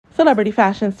Celebrity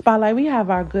Fashion Spotlight. We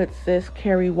have our good sis,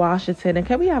 Kerry Washington. And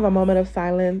can we have a moment of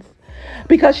silence?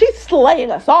 Because she's slaying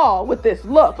us all with this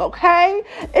look, okay?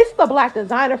 It's the black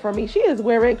designer for me. She is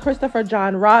wearing Christopher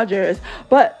John Rogers.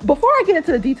 But before I get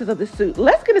into the details of the suit,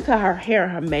 let's get into her hair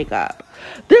and her makeup.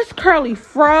 This curly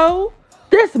fro,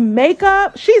 this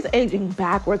makeup, she's aging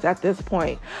backwards at this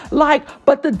point.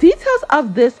 But the details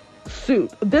of this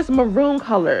suit, this maroon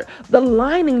color, the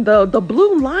lining, the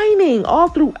blue lining all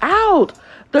throughout,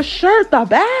 the shirt, the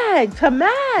bag to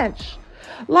match,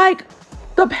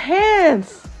 the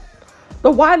pants,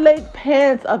 the wide leg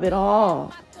pants of it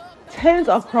all,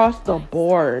 10s across the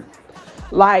board.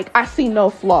 I see no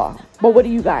flaw. But what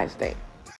do you guys think?